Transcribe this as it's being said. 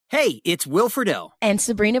Hey, it's Will Friedle. And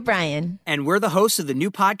Sabrina Bryan. And we're the hosts of the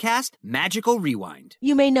new podcast, Magical Rewind.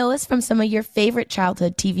 You may know us from some of your favorite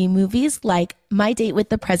childhood TV movies like My Date with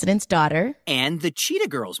the President's Daughter. And the Cheetah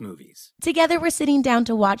Girls movies. Together, we're sitting down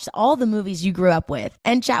to watch all the movies you grew up with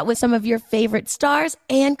and chat with some of your favorite stars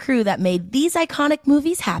and crew that made these iconic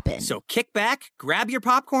movies happen. So kick back, grab your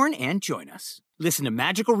popcorn, and join us. Listen to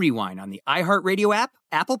Magical Rewind on the iHeartRadio app,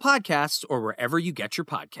 Apple Podcasts, or wherever you get your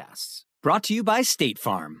podcasts. Brought to you by State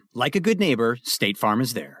Farm. Like a good neighbor, State Farm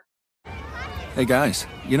is there. Hey guys,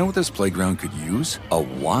 you know what this playground could use? A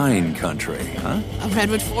wine country, huh? A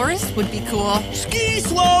redwood forest would be cool. Ski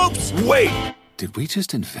slopes! Wait! Did we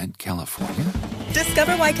just invent California?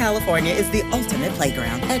 Discover why California is the ultimate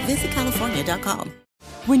playground at visitcalifornia.com.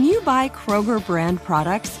 When you buy Kroger brand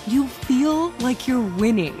products, you feel like you're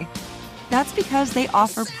winning. That's because they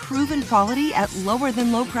offer proven quality at lower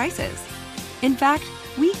than low prices. In fact,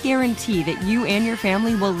 we guarantee that you and your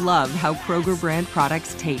family will love how Kroger brand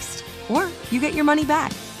products taste, or you get your money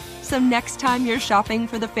back. So next time you're shopping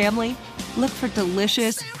for the family, look for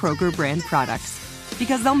delicious Kroger brand products,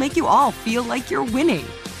 because they'll make you all feel like you're winning.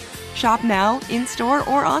 Shop now, in-store,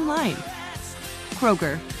 or online.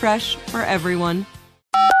 Kroger, fresh for everyone.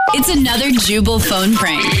 It's another Jubal phone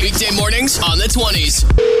prank. Weekday mornings on the 20s.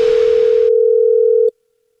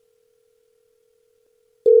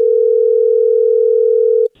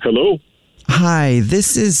 Hello. Hi,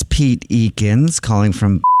 this is Pete Eakins calling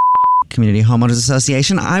from Community Homeowners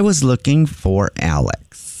Association. I was looking for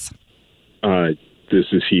Alex. This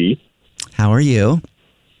is he. How are you?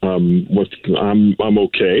 I'm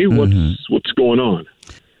okay. What's going on?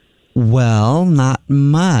 Well, not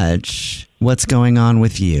much. What's going on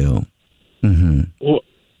with you? Well,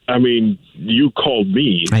 I mean, you called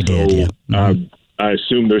me. I did. Yeah. I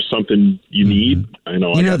assume there's something you need. I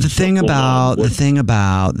know. You know, the thing about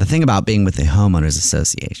being with the homeowners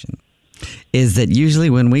association is that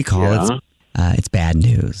usually when we call, it's bad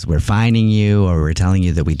news. We're fining you, or we're telling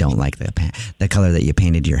you that we don't like the color that you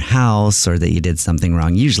painted your house, or that you did something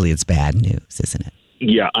wrong. Usually, it's bad news, isn't it?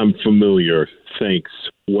 Yeah, I'm familiar. Thanks.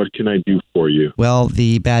 What can I do for you? Well,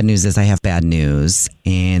 the bad news is I have bad news,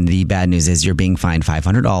 and the bad news is you're being fined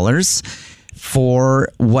 $500 for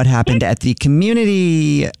what happened at the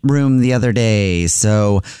community room the other day.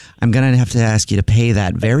 So I'm going to have to ask you to pay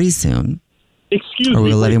that very soon. Excuse me. Or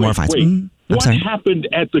we'll levy more fines. What happened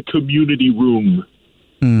at the community room?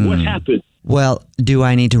 What happened? Well, do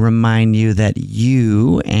I need to remind you that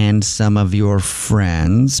you and some of your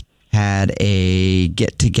friends had a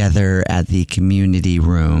get-together at the community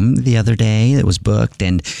room the other day? It was booked,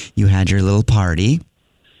 and you had your little party.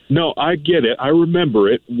 No, I get it. I remember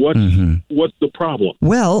it. What's the problem?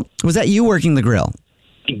 Well, was that you working the grill?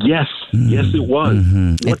 Yes. Yes, it was.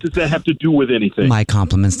 What does that have to do with anything? My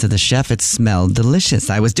compliments to the chef. It smelled delicious.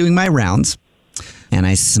 I was doing my rounds, and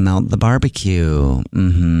I smelled the barbecue.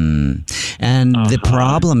 And the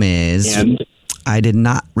problem is I did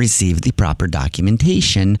not receive the proper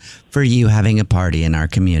documentation for you having a party in our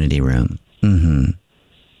community room.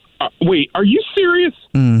 Wait, are you serious?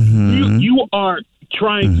 You are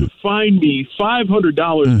trying to fine me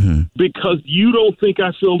 $500 because you don't think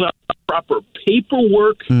I filled out proper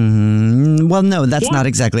paperwork? Well, no, that's not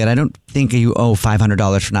exactly it. I don't think you owe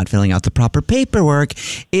 $500 for not filling out the proper paperwork.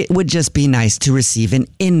 It would just be nice to receive an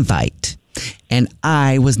invite. And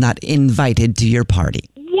I was not invited to your party.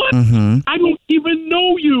 What? I don't even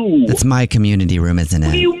know you. It's my community room, isn't it?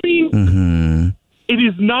 What do you mean? It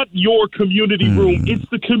is not your community room. It's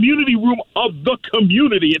the community room of the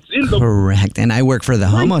community. It's in the... Correct. And I work for the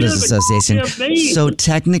Homeowners Association. So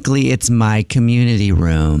technically, it's my community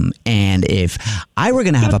room. And if I were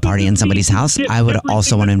going to have a party in somebody's house, I would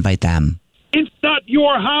also want to invite them. It's not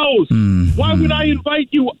your house. Why would I invite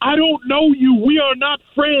you? I don't know you. We are not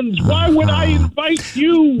friends. Why would I invite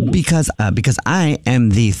you? Because I am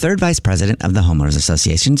the third vice president of the Homeowners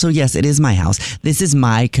Association. So yes, it is my house. This is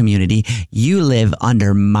my community. You live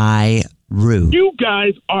under my roof. You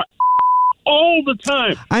guys are all the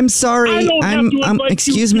time. I'm sorry.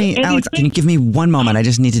 Excuse me, Alex. Can you give me one moment? I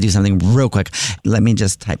just need to do something real quick. Let me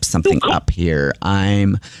just type something up here.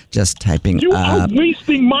 I'm just typing up. You are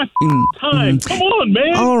wasting my time. Come on,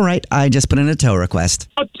 man. All right. I just put in a tow request.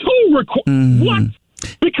 A tow request? What?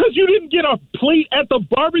 Because you didn't get a plate at the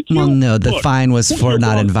barbecue? Well, no, the fine was for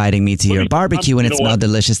not inviting me to your barbecue, and it smelled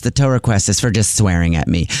delicious. The tow request is for just swearing at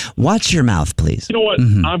me. Watch your mouth, please. You know what?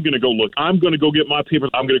 I'm going to go look. I'm going to go get my papers.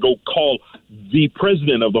 I'm going to go call the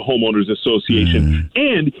president of the Homeowners Association.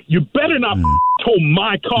 And you better not tow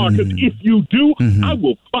my car, because if you do, I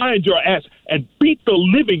will find your ass and beat the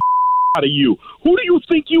living out of you. Who do you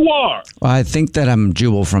think you are? Well, I think that I'm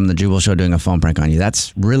Jubal from the Jubal Show doing a phone prank on you.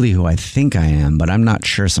 That's really who I think I am, but I'm not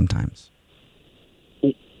sure sometimes.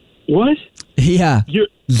 What? Yeah.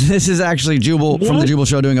 This is actually Jubal from the Jubal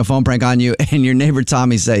Show doing a phone prank on you, and your neighbor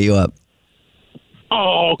Tommy set you up.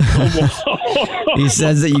 Oh, come on. He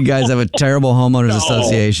says that you guys have a terrible homeowners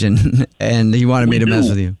association, and he wanted me to mess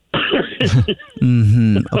with you.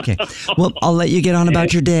 Okay. Well, I'll let you get on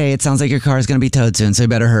about your day. It sounds like your car is going to be towed soon, so you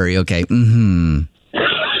better hurry, okay?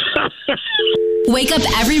 Wake up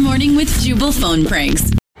every morning with Jubal phone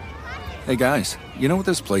pranks. Hey, guys, you know what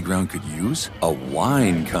this playground could use? A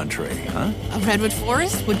wine country, huh? A redwood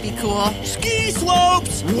forest would be cool. Ski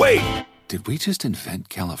slopes! Wait! Did we just invent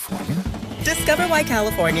California? Discover why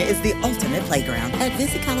California is the ultimate playground at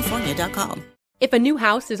visitcalifornia.com. If a new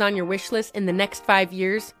house is on your wish list in the next 5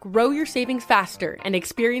 years, grow your savings faster and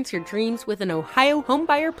experience your dreams with an Ohio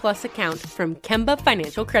Homebuyer Plus account from Kemba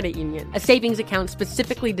Financial Credit Union. A savings account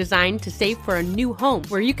specifically designed to save for a new home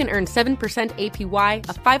where you can earn 7% APY,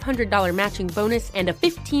 a $500 matching bonus, and a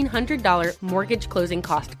 $1,500 mortgage closing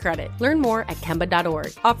cost credit. Learn more at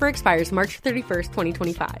Kemba.org. Offer expires March 31st,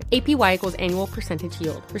 2025. APY equals annual percentage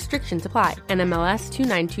yield. Restrictions apply. NMLS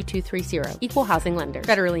 292230. Equal housing lender.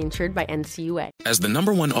 Federally insured by NCUA. As the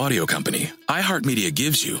 #1 audio company, iHeartMedia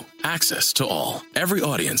gives you access to all. Every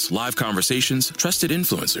audience, live conversations, trusted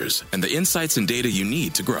influencers, and the insights and data you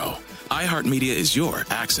need to grow. iHeartMedia is your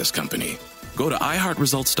access company. Go to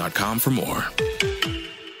iHeartResults.com for more.